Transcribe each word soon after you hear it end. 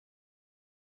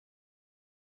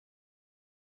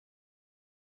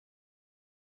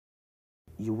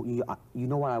you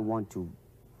know what I want to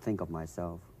think of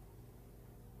myself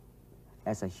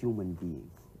as a human being,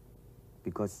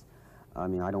 because I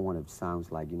mean, I don't want to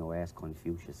sound like, you know, as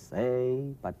Confucius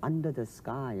say, but under the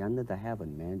sky, under the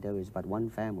heaven, man, there is but one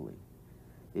family.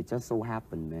 It just so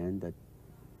happened, man, that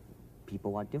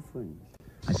people are different.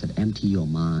 I said, empty your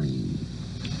mind.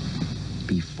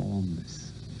 Be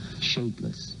formless,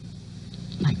 shapeless,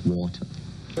 like water.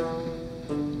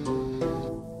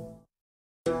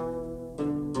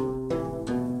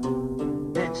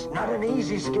 It's not an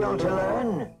easy skill to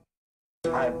learn.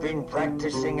 I've been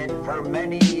practicing it for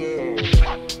many years.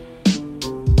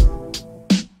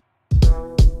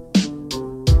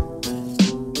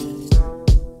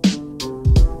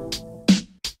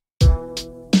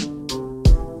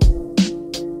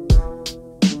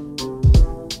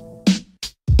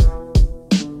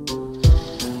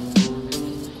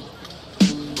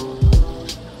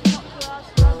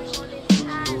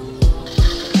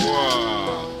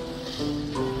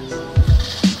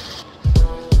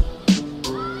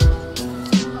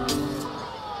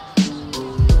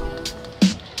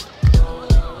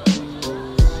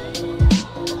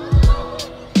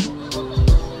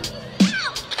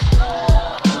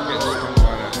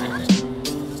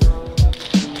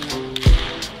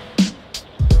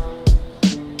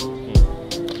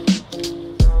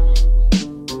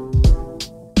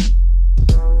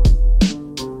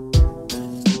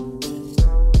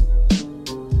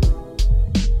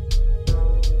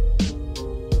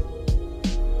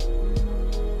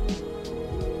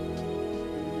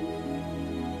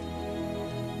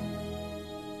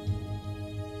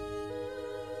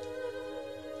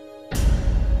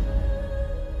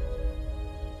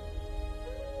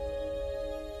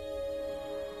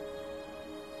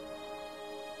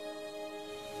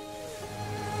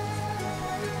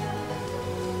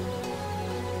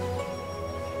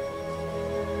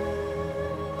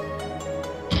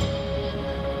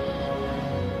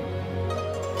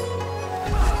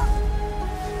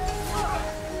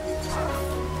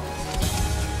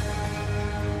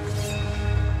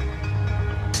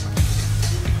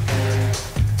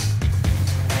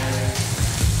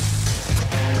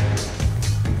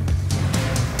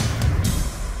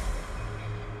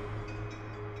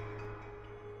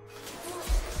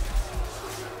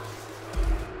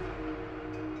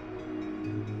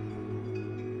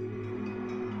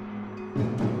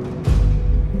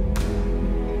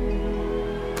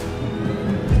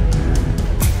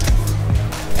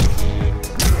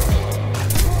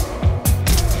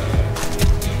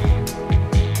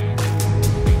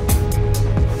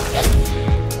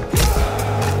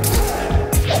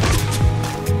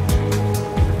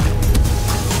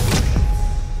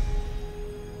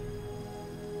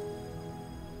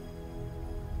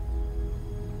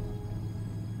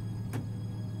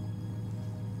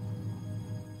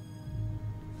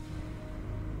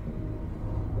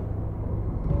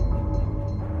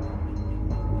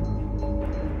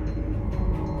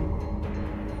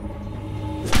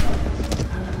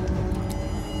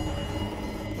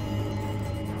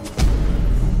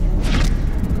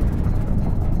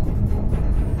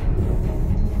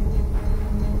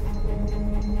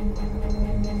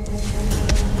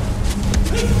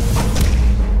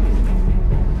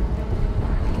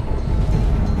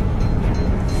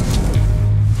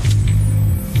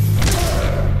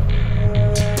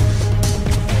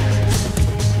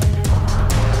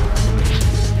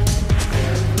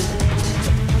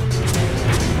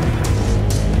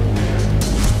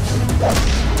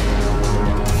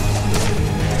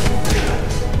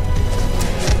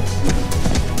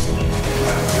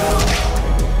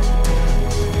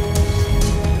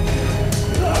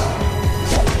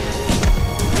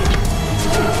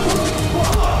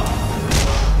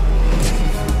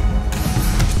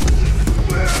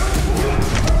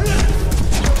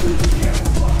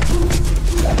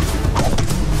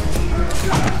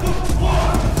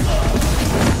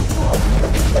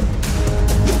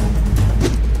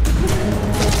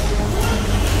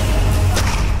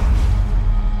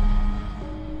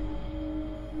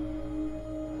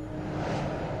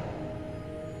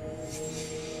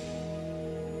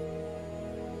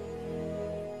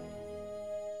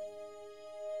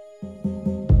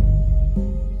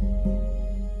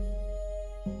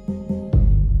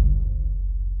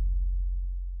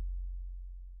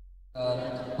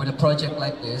 With a project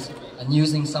like this, and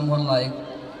using someone like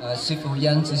Sifu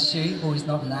Yan Zishi, who is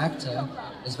not an actor,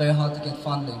 it's very hard to get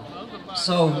funding.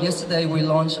 So yesterday we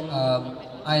launched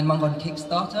Iron Monk on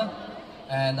Kickstarter,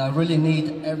 and I really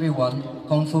need everyone,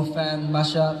 Kung Fu fan,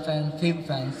 martial art fan, film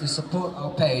fans, to support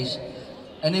our page.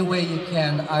 Any way you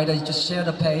can, either just share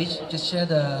the page, just share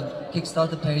the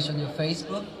Kickstarter page on your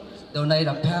Facebook, donate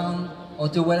 £1 or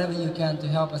do whatever you can to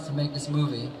help us to make this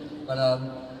movie.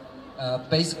 But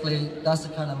basically, that's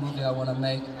the kind of movie I want to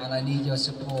make, and I need your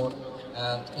support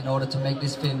in order to make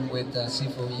this film with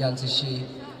Sifu Yan Zishi,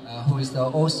 who is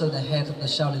also the head of the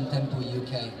Shaolin Temple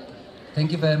UK.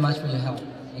 Thank you very much for your help.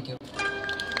 Thank you.